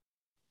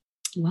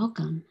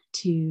Welcome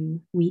to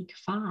week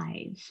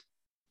 5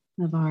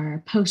 of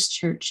our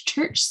post-church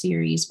church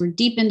series. We're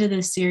deep into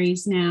this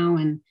series now,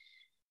 and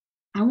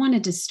I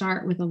wanted to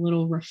start with a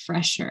little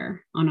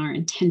refresher on our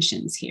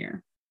intentions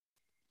here.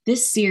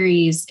 This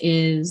series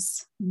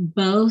is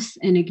both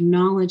an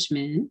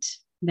acknowledgement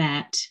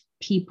that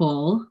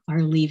people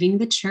are leaving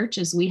the church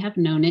as we have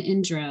known it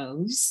in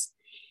droves,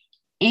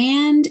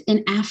 and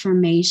an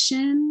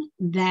affirmation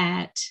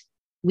that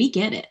we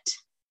get it.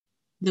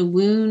 The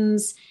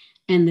wounds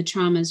and the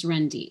traumas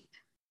run deep.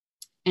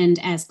 And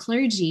as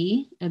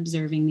clergy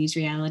observing these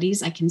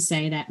realities, I can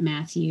say that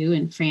Matthew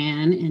and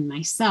Fran and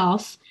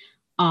myself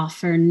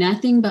offer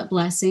nothing but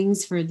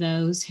blessings for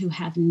those who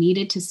have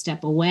needed to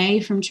step away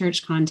from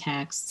church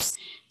contexts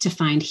to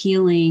find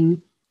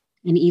healing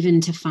and even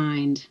to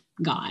find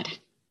God.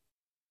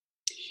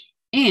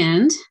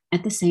 And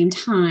at the same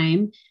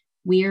time,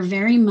 we are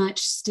very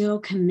much still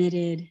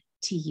committed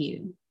to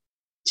you,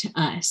 to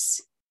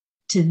us,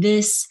 to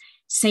this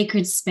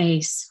sacred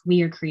space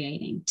we are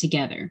creating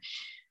together.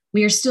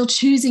 We are still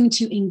choosing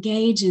to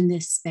engage in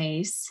this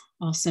space,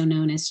 also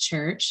known as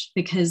church,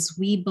 because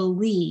we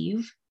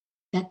believe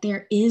that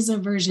there is a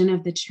version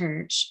of the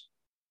church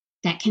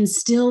that can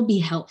still be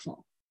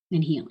helpful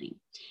and healing.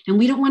 And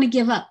we don't want to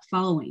give up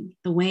following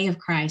the way of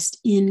Christ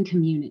in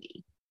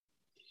community.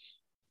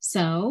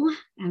 So,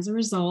 as a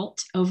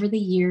result, over the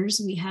years,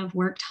 we have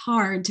worked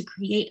hard to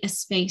create a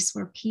space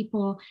where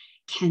people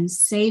can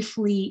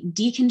safely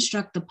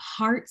deconstruct the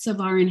parts of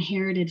our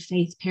inherited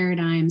faith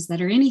paradigms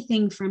that are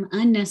anything from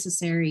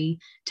unnecessary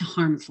to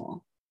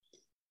harmful.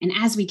 And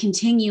as we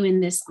continue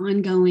in this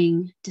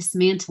ongoing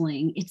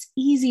dismantling, it's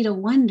easy to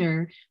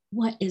wonder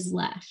what is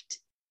left.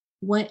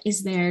 What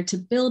is there to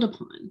build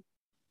upon?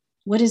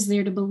 What is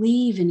there to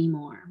believe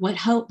anymore? What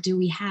hope do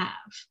we have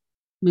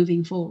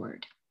moving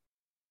forward?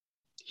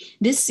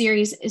 This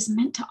series is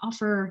meant to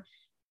offer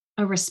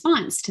a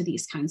response to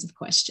these kinds of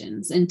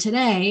questions. And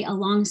today,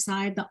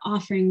 alongside the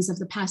offerings of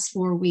the past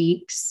 4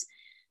 weeks,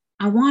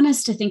 I want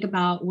us to think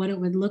about what it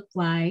would look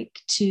like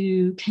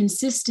to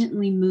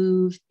consistently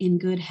move in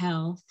good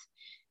health,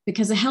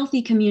 because a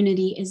healthy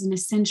community is an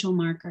essential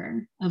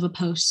marker of a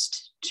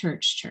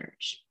post-church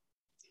church.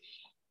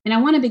 And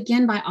I want to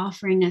begin by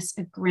offering us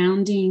a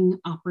grounding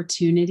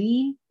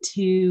opportunity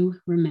to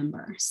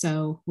remember.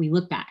 So we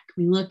look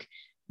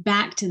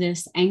back to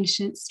this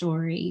ancient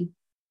story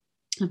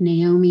of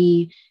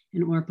Naomi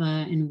and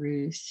Orpah and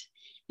Ruth.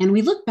 And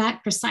we look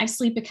back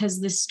precisely because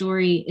this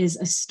story is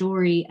a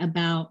story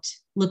about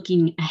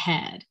looking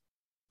ahead,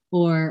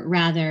 or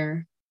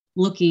rather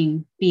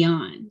looking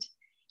beyond.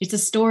 It's a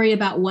story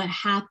about what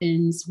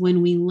happens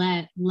when we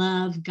let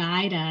love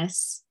guide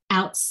us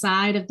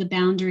outside of the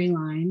boundary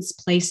lines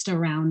placed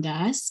around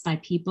us by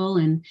people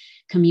and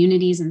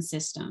communities and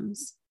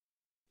systems.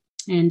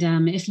 And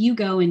if you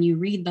go and you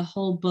read the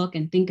whole book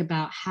and think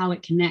about how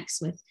it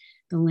connects with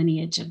the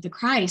lineage of the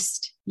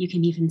Christ, you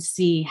can even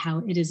see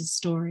how it is a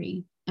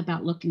story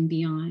about looking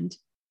beyond.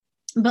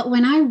 But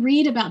when I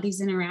read about these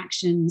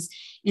interactions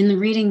in the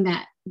reading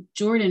that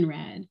Jordan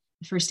read,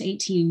 the first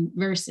 18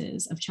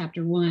 verses of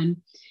chapter 1,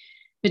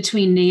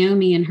 between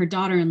Naomi and her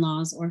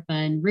daughter-in-laws, Orpah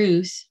and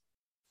Ruth,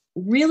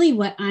 really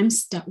what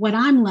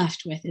I'm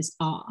left with is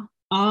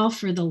awe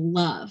for the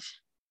love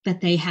that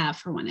they have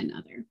for one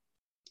another.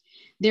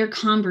 Their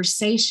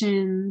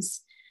conversations,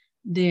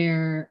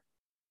 their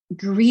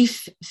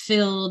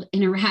grief-filled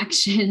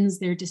interactions,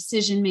 their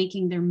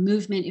decision-making, their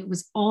movement, it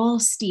was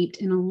all steeped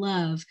in a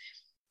love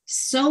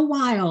so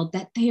wild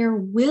that they are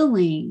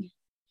willing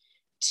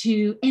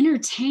to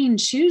entertain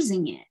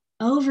choosing it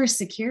over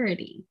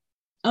security,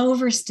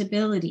 over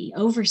stability,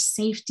 over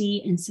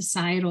safety and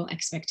societal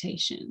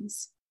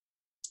expectations.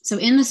 So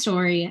in the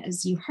story,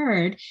 as you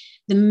heard,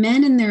 the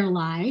men in their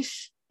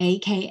life,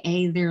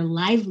 AKA their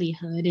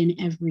livelihood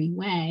in every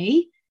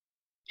way,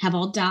 have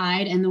all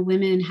died, and the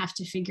women have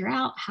to figure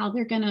out how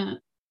they're going to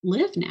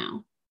live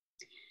now.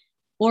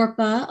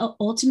 Orpah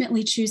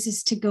ultimately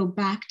chooses to go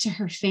back to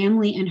her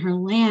family and her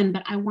land,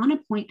 but I want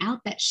to point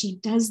out that she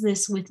does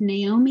this with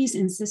Naomi's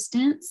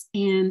insistence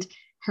and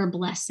her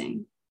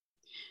blessing.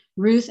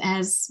 Ruth,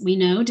 as we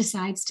know,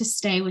 decides to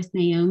stay with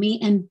Naomi,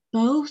 and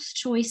both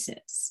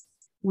choices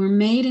were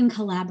made in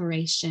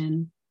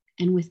collaboration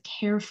and with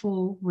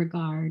careful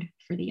regard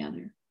for the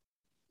other.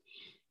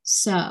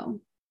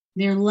 So,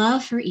 their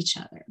love for each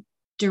other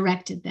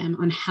directed them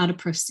on how to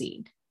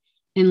proceed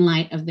in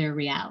light of their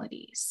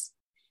realities.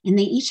 And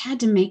they each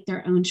had to make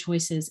their own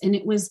choices. And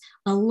it was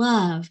a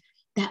love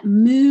that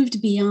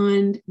moved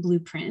beyond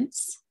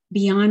blueprints,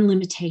 beyond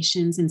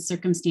limitations and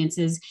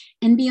circumstances,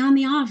 and beyond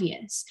the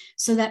obvious,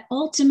 so that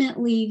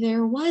ultimately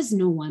there was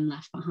no one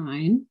left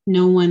behind,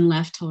 no one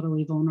left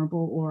totally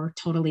vulnerable or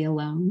totally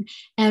alone.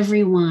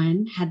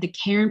 Everyone had the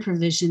care and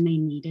provision they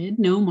needed,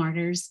 no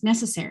martyrs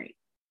necessary.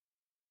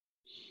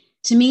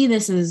 To me,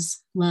 this is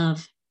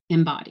love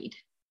embodied.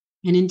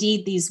 And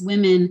indeed, these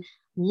women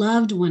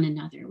loved one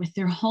another with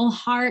their whole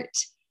heart,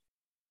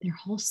 their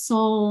whole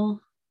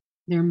soul,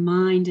 their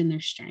mind, and their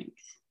strength.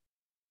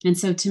 And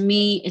so to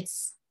me,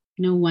 it's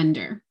no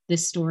wonder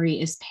This story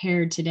is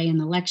paired today in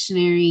the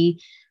lectionary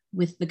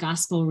with the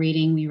gospel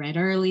reading we read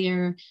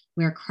earlier,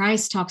 where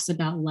Christ talks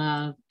about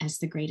love as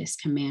the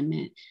greatest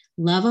commandment,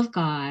 love of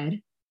God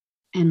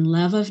and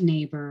love of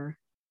neighbor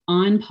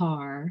on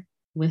par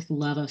with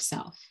love of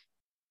self.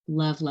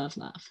 Love, love,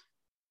 love.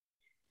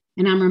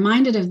 And I'm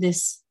reminded of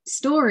this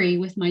story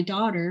with my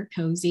daughter,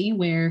 Cozy,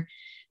 where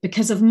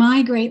because of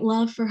my great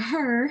love for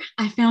her,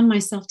 I found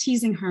myself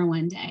teasing her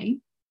one day.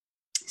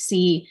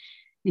 See,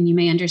 and you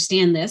may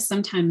understand this,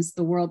 sometimes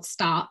the world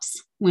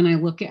stops when I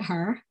look at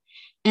her,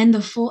 and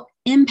the full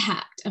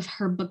impact of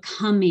her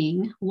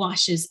becoming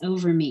washes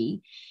over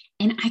me.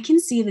 And I can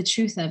see the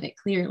truth of it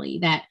clearly,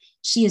 that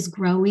she is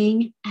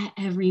growing at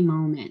every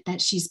moment,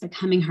 that she's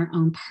becoming her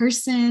own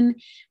person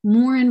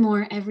more and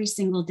more every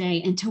single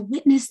day. And to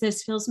witness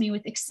this fills me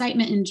with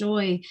excitement and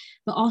joy,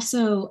 but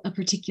also a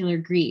particular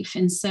grief.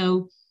 And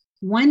so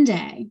one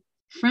day,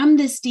 from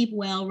this deep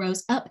well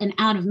rose up and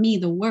out of me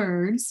the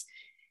words,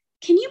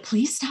 "Can you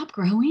please stop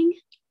growing?"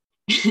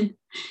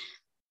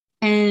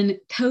 And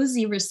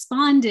Cozy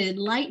responded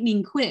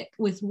lightning quick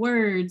with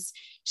words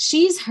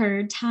she's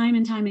heard time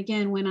and time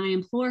again when I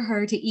implore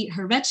her to eat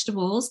her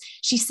vegetables.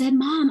 She said,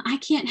 "Mom, I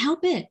can't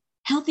help it.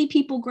 Healthy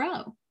people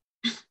grow."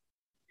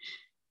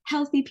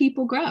 Healthy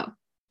people grow.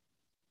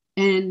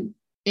 And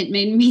it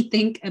made me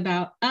think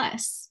about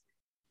us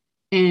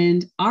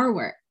and our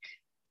work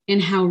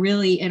and how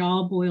really it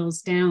all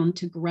boils down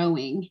to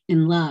growing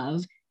in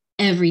love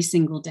every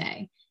single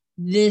day.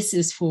 This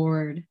is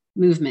forward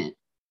movement.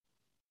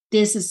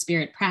 This is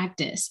spirit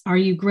practice. Are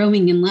you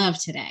growing in love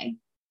today?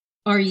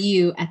 Are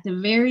you, at the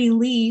very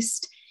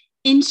least,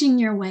 inching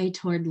your way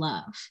toward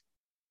love?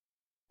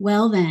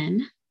 Well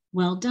then,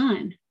 well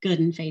done, good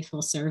and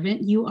faithful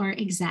servant. You are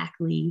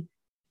exactly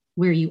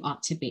where you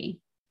ought to be.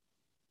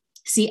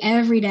 See,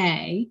 every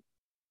day,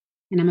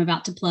 and I'm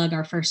about to plug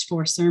our first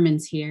 4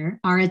 sermons here,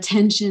 our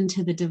attention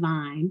to the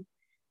divine,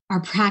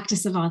 our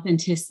practice of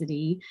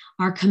authenticity,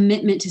 our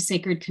commitment to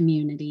sacred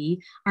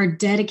community, our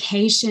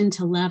dedication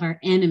to love our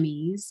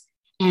enemies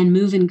and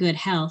move in good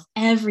health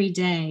every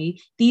day,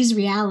 these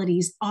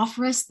realities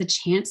offer us the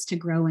chance to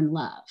grow in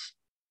love.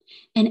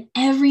 And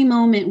every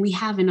moment we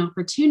have an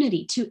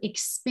opportunity to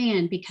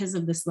expand because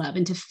of this love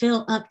and to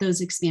fill up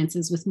those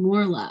expanses with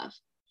more love.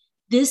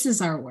 This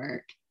is our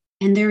work,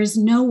 and there is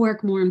no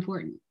work more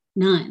important,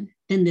 none,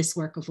 than this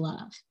work of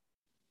love.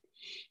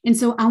 And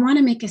so I want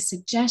to make a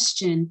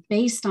suggestion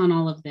based on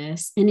all of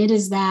this, and it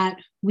is that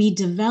we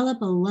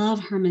develop a love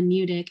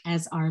hermeneutic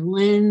as our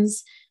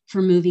lens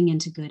for moving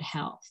into good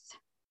health.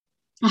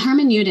 A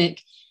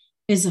hermeneutic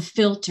is a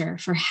filter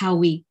for how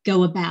we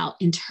go about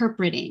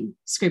interpreting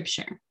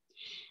scripture.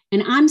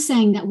 And I'm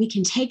saying that we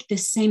can take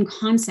this same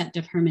concept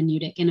of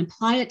hermeneutic and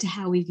apply it to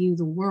how we view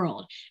the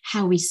world,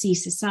 how we see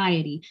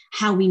society,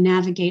 how we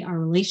navigate our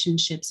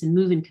relationships and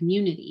move in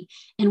community.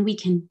 And we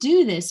can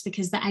do this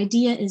because the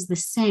idea is the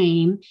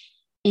same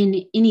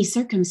in any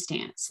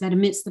circumstance, that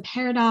amidst the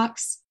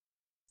paradox,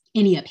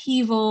 any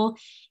upheaval,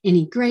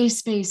 any gray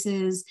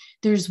spaces,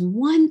 there's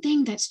one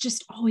thing that's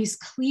just always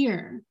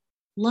clear: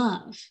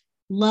 love.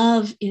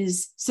 Love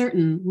is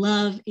certain.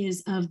 Love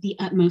is of the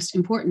utmost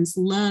importance.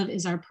 Love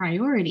is our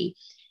priority.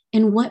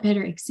 And what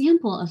better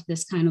example of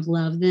this kind of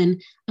love than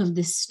of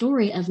this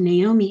story of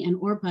Naomi and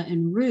Orpah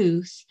and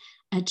Ruth,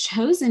 a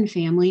chosen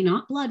family,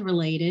 not blood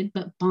related,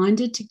 but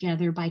bonded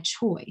together by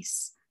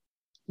choice.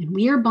 And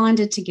we are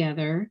bonded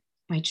together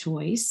by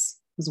choice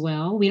as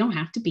well. We don't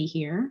have to be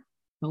here,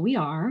 but we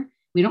are.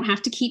 We don't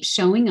have to keep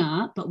showing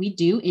up, but we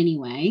do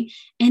anyway.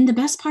 And the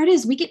best part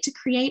is we get to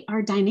create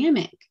our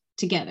dynamic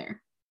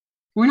together.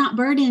 We're not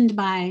burdened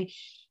by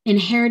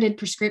inherited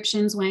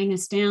prescriptions weighing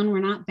us down.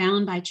 We're not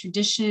bound by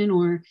tradition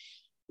or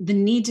the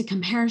need to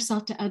compare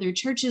ourselves to other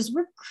churches.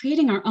 We're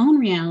creating our own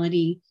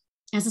reality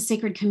as a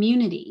sacred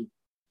community.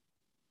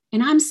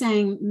 And I'm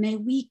saying, may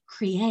we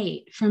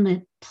create from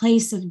a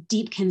place of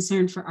deep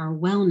concern for our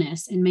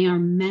wellness, and may our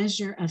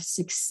measure of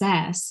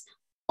success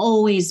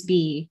always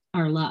be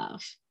our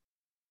love.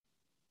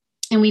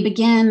 And we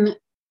begin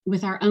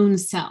with our own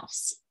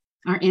selves,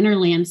 our inner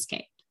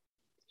landscape.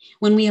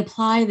 When we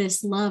apply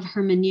this love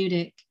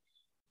hermeneutic,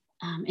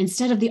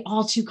 instead of the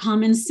all too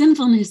common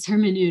sinfulness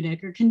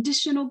hermeneutic or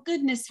conditional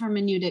goodness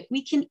hermeneutic,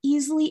 we can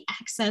easily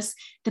access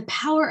the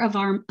power of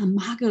our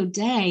Imago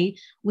Dei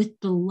with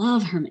the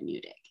love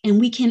hermeneutic. And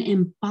we can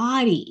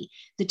embody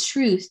the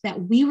truth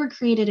that we were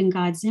created in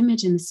God's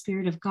image and the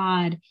Spirit of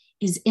God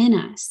is in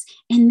us.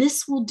 And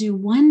this will do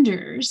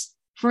wonders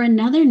for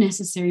another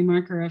necessary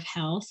marker of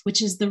health,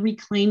 which is the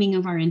reclaiming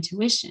of our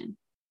intuition.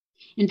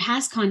 In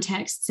past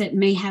contexts, it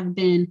may have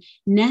been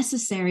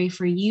necessary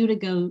for you to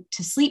go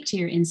to sleep to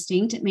your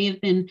instinct. It may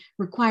have been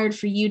required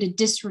for you to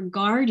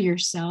disregard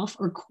yourself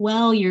or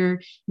quell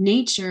your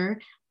nature.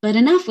 But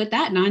enough with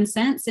that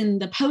nonsense. In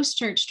the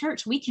post-church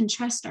church, we can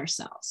trust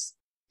ourselves.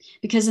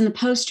 Because in the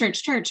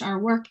post-church church, our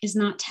work is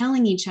not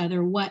telling each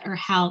other what or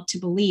how to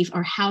believe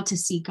or how to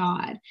see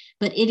God,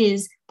 but it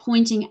is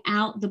pointing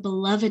out the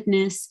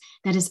belovedness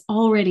that is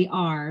already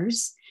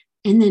ours,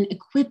 and then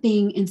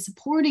equipping and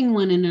supporting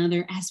one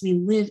another as we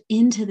live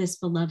into this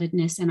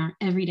belovedness in our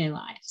everyday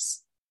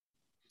lives.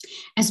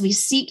 As we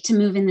seek to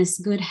move in this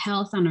good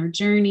health on our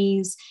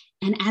journeys,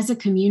 and as a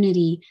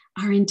community,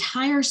 our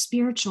entire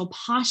spiritual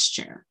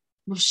posture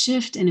will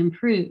shift and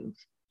improve.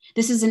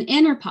 This is an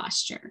inner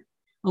posture,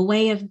 a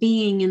way of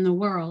being in the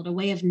world, a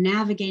way of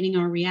navigating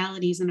our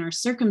realities and our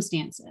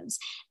circumstances.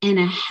 And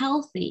a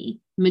healthy,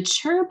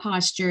 mature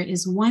posture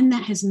is one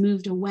that has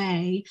moved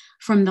away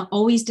from the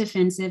always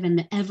defensive and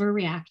the ever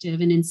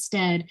reactive, and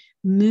instead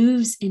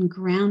moves in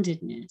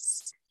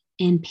groundedness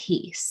and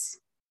peace.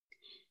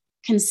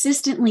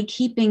 Consistently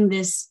keeping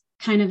this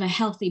kind of a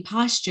healthy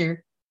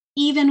posture,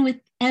 even with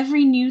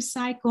every news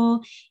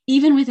cycle,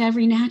 even with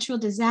every natural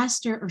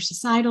disaster or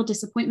societal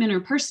disappointment or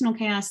personal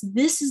chaos,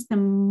 this is the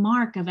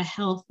mark of a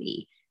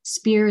healthy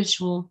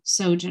spiritual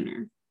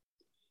sojourner.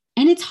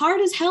 And it's hard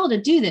as hell to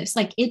do this.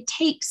 Like, it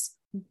takes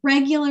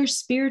regular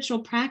spiritual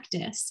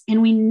practice,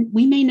 and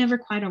we may never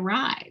quite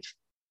arrive.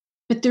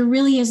 But there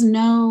really is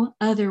no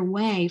other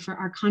way for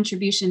our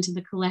contribution to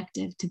the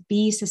collective to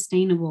be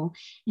sustainable.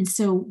 And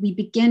so we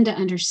begin to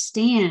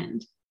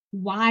understand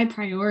why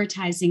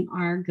prioritizing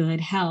our good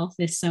health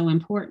is so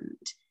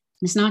important.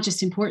 It's not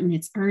just important,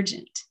 it's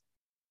urgent.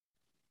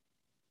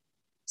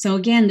 So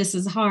again, this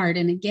is hard.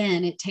 And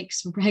again, it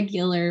takes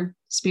regular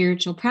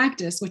spiritual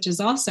practice, which is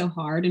also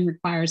hard and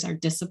requires our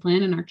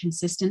discipline and our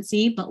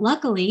consistency. But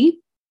luckily,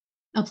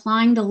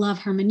 applying the love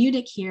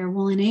hermeneutic here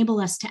will enable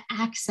us to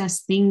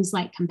access things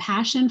like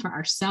compassion for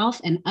ourselves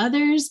and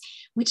others,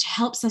 which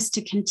helps us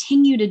to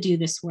continue to do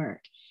this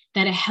work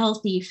that a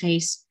healthy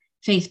faith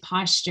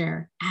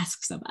posture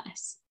asks of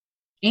us.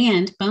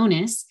 And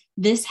bonus,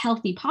 this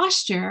healthy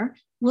posture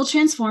will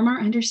transform our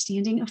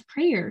understanding of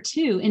prayer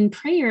too. And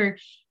prayer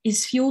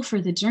is fuel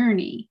for the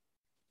journey.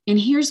 And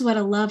here's what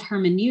a love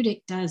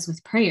hermeneutic does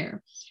with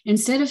prayer.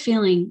 Instead of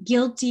feeling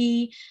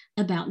guilty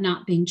about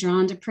not being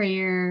drawn to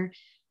prayer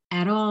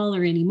at all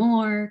or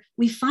anymore,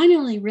 we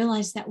finally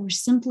realize that we're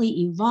simply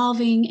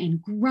evolving and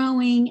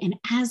growing. And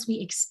as we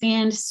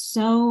expand,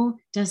 so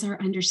does our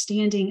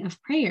understanding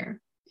of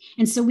prayer.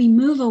 And so we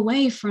move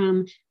away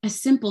from a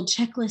simple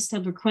checklist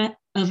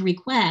of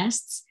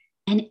requests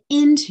and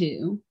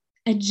into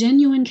a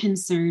genuine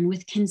concern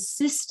with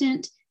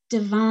consistent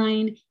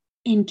divine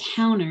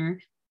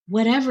encounter,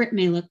 whatever it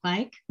may look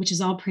like, which is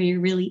all prayer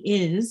really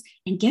is.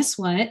 And guess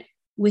what?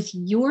 With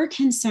your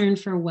concern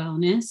for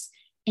wellness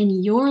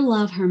and your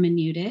love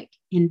hermeneutic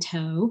in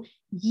tow,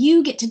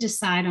 you get to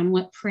decide on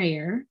what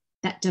prayer,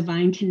 that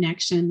divine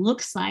connection,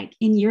 looks like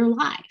in your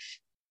life.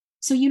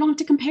 So you don't have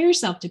to compare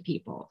yourself to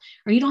people,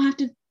 or you don't have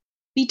to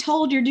be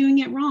told you're doing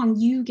it wrong.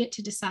 You get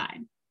to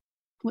decide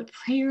what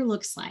prayer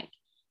looks like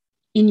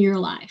in your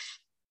life.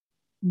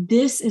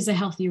 This is a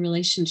healthy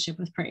relationship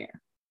with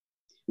prayer.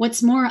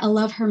 What's more, a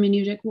love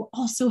hermeneutic will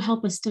also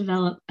help us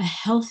develop a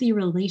healthy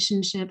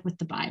relationship with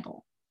the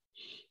Bible.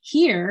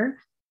 Here,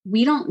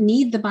 we don't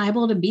need the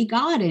Bible to be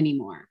God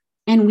anymore,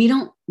 and we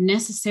don't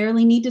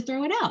necessarily need to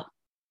throw it out.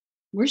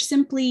 We're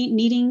simply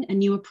needing a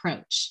new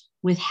approach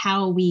with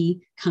how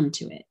we come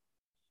to it.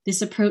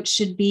 This approach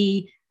should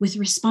be with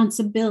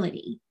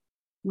responsibility,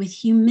 with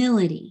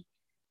humility,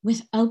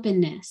 with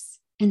openness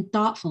and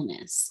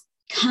thoughtfulness,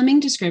 coming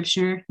to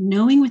Scripture,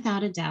 knowing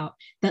without a doubt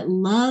that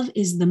love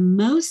is the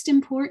most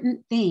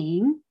important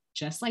thing,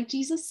 just like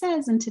Jesus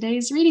says in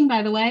today's reading,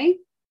 by the way.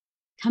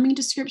 Coming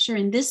to Scripture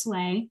in this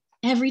way,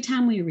 every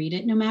time we read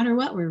it, no matter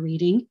what we're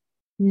reading,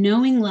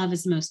 knowing love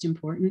is most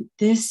important.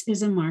 This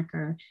is a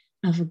marker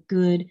of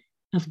good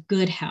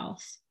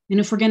health. And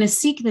if we're going to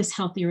seek this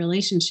healthy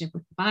relationship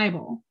with the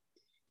Bible,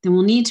 then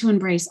we'll need to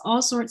embrace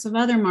all sorts of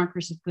other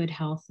markers of good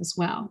health as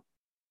well,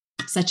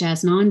 such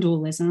as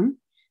non-dualism,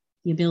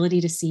 the ability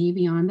to see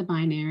beyond the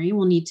binary.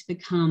 We'll need to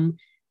become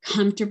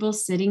comfortable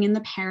sitting in the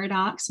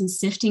paradox and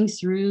sifting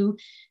through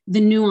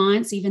the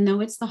nuance, even though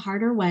it's the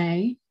harder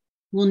way.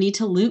 We'll need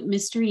to loop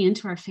mystery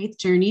into our faith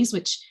journeys,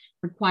 which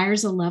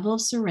requires a level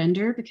of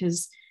surrender,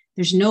 because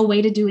there's no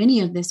way to do any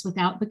of this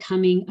without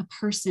becoming a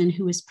person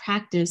who is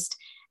practiced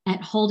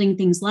at holding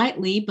things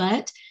lightly.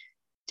 But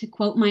to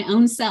quote my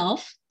own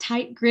self,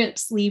 tight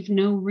grips leave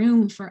no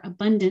room for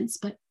abundance,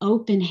 but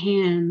open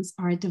hands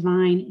are a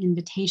divine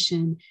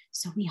invitation.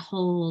 So we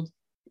hold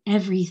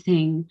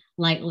everything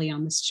lightly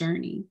on this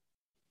journey.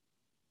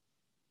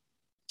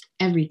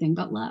 Everything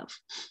but love.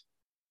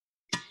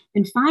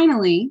 And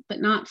finally, but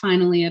not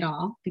finally at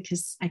all,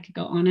 because I could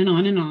go on and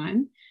on and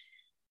on,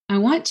 I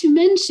want to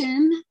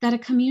mention that a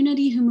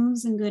community who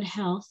moves in good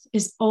health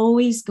is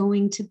always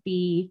going to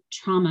be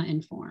trauma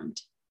informed.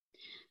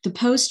 The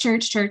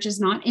post-church church is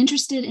not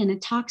interested in a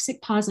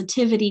toxic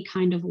positivity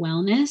kind of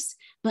wellness,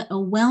 but a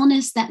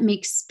wellness that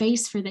makes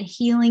space for the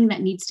healing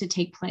that needs to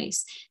take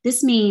place.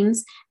 This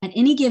means at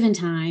any given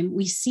time,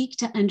 we seek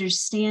to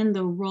understand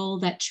the role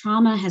that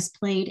trauma has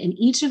played in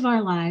each of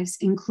our lives,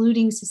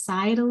 including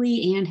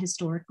societally and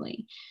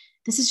historically.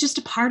 This is just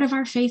a part of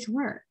our faith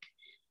work.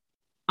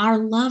 Our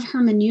love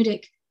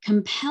hermeneutic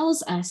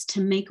compels us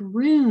to make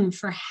room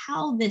for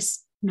how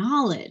this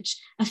knowledge,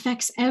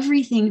 affects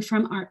everything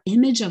from our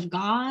image of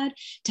God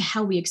to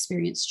how we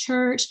experience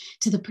church,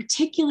 to the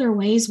particular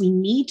ways we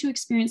need to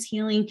experience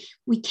healing.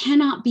 We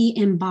cannot be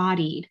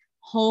embodied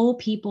whole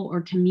people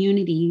or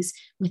communities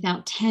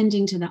without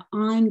tending to the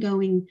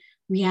ongoing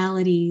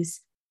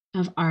realities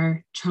of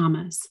our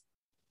traumas.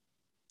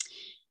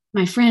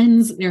 My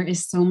friends, there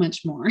is so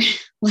much more,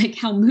 like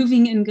how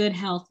moving in good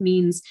health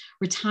means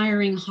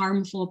retiring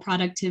harmful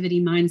productivity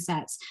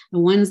mindsets, the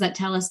ones that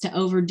tell us to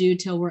overdo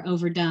till we're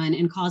overdone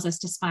and cause us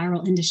to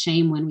spiral into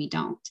shame when we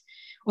don't.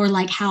 Or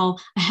like how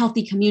a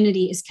healthy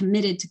community is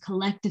committed to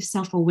collective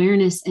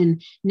self-awareness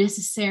and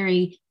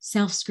necessary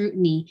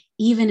self-scrutiny,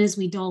 even as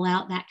we dole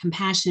out that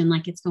compassion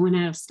like it's going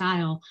out of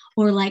style.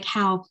 Or like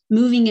how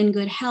moving in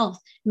good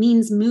health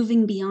means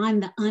moving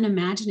beyond the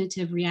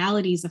unimaginative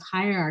realities of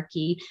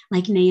hierarchy,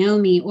 like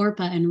Naomi,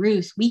 Orpah, and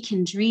Ruth. We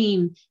can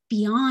dream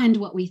beyond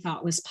what we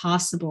thought was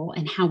possible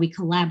and how we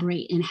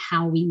collaborate and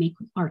how we make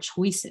our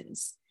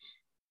choices.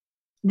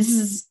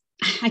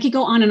 I could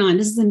go on and on.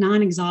 This is a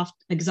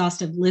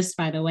non-exhaustive list,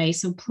 by the way.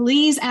 So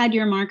please add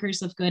your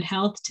markers of good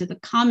health to the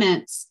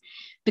comments,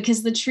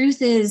 because the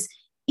truth is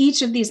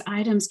each of these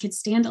items could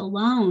stand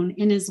alone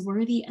and is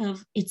worthy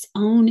of its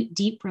own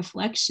deep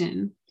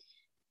reflection.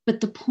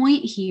 But the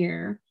point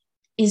here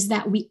is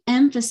that we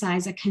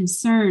emphasize a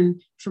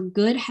concern for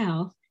good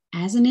health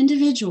as an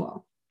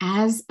individual,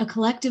 as a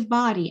collective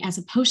body, as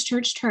a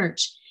post-church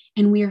church,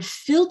 and we are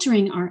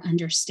filtering our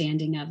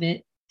understanding of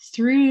it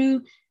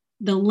through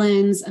the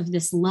lens of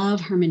this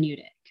love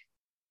hermeneutic.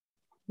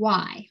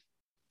 Why?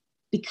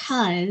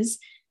 Because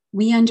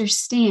we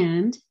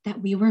understand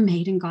that we were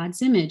made in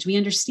God's image. We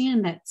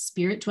understand that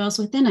spirit dwells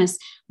within us.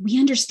 We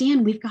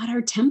understand we've got our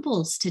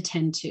temples to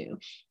tend to.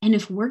 And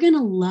if we're going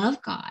to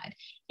love God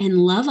and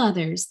love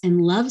others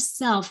and love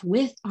self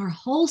with our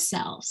whole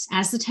selves,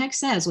 as the text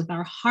says, with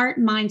our heart,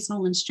 mind,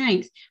 soul, and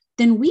strength,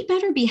 then we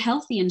better be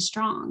healthy and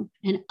strong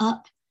and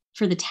up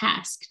for the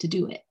task to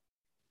do it.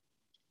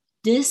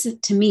 This,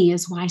 to me,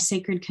 is why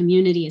sacred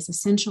community is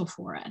essential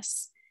for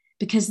us,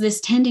 because this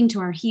tending to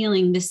our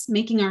healing, this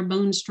making our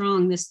bones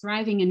strong, this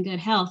thriving in good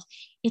health,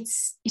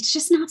 it's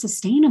just not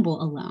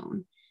sustainable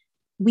alone.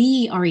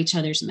 We are each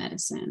other's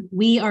medicine.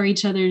 We are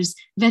each other's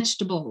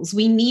vegetables.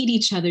 We need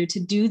each other to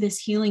do this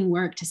healing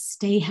work, to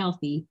stay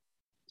healthy,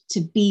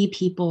 to be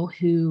people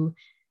who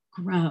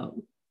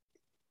grow.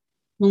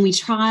 When we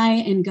try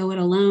and go it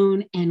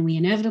alone and we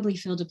inevitably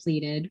feel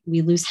depleted,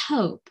 we lose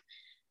hope.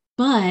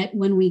 But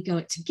when we go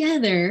it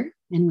together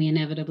and we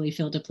inevitably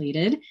feel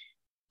depleted,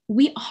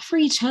 we offer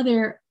each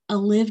other a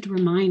lived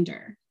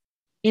reminder.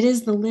 It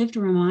is the lived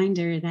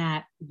reminder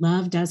that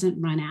love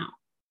doesn't run out.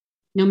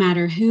 No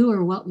matter who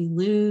or what we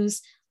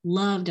lose,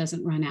 love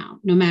doesn't run out.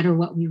 No matter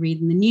what we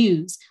read in the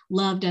news,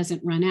 love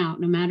doesn't run out.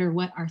 No matter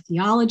what our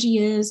theology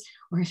is,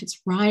 or if it's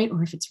right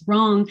or if it's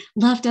wrong,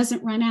 love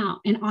doesn't run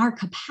out. And our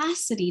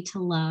capacity to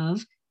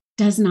love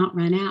does not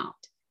run out.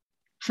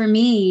 For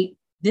me,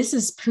 this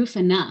is proof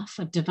enough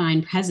of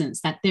divine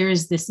presence, that there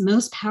is this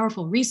most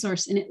powerful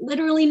resource and it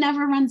literally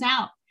never runs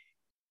out.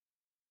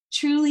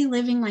 Truly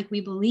living like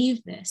we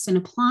believe this and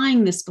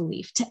applying this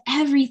belief to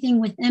everything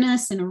within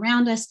us and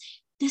around us,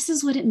 this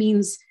is what it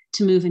means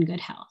to move in good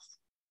health.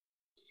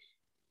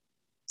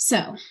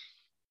 So,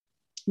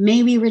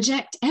 may we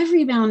reject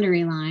every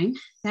boundary line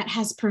that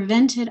has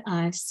prevented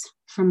us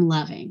from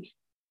loving.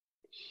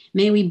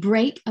 May we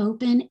break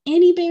open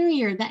any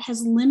barrier that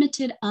has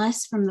limited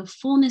us from the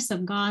fullness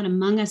of God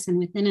among us and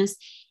within us.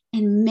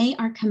 And may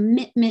our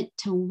commitment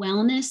to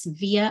wellness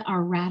via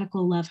our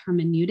radical love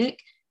hermeneutic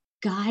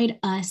guide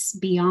us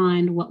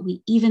beyond what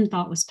we even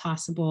thought was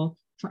possible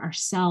for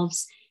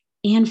ourselves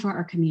and for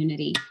our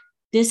community.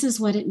 This is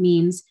what it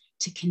means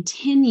to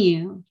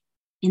continue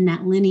in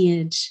that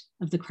lineage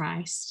of the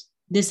Christ.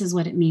 This is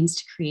what it means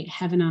to create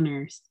heaven on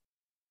earth.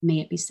 May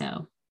it be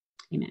so.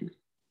 Amen.